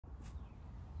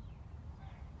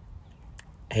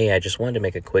Hey, I just wanted to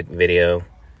make a quick video.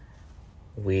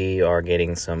 We are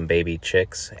getting some baby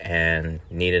chicks and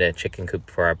needed a chicken coop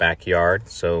for our backyard,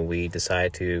 so we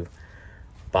decided to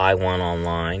buy one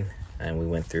online, and we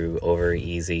went through Over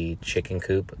Easy Chicken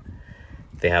Coop.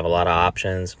 They have a lot of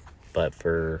options, but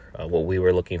for what we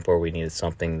were looking for, we needed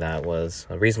something that was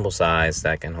a reasonable size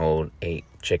that can hold 8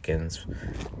 chickens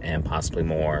and possibly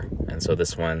more. And so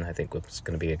this one I think was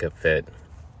going to be a good fit.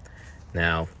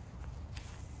 Now,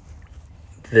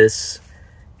 this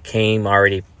came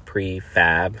already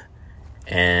prefab,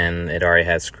 and it already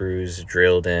had screws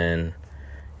drilled in.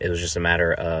 It was just a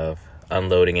matter of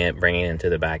unloading it, bringing it into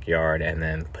the backyard, and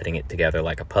then putting it together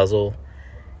like a puzzle.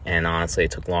 And honestly,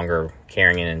 it took longer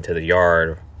carrying it into the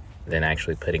yard than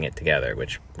actually putting it together,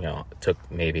 which,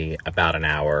 took maybe about an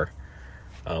hour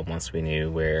once we knew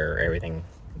where everything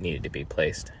needed to be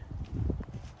placed.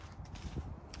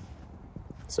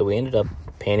 So we ended up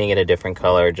painting it a different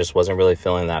color. It just wasn't really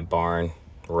filling that barn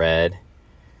red.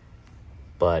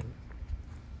 But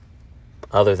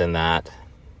other than that,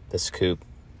 this coop,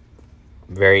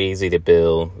 very easy to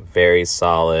build, very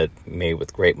solid, made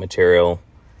with great material,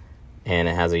 and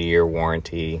it has a year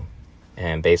warranty.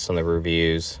 And based on the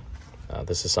reviews,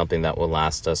 this is something that will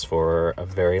last us for a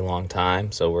very long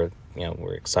time. So we're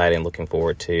excited and looking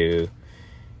forward to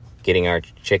getting our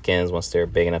chickens once they're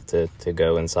big enough to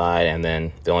go inside. And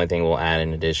then the only thing we'll add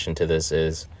in addition to this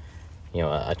is,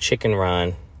 a chicken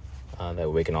run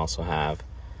that we can also have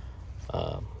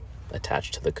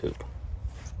attached to the coop.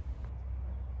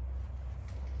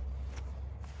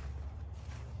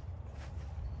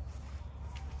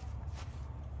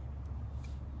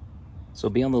 So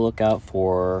be on the lookout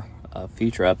for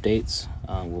future updates.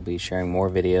 We'll be sharing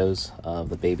more videos of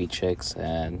the baby chicks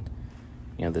and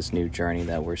this new journey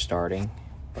that we're starting.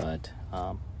 But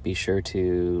be sure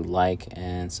to like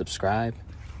and subscribe,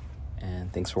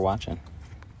 and thanks for watching.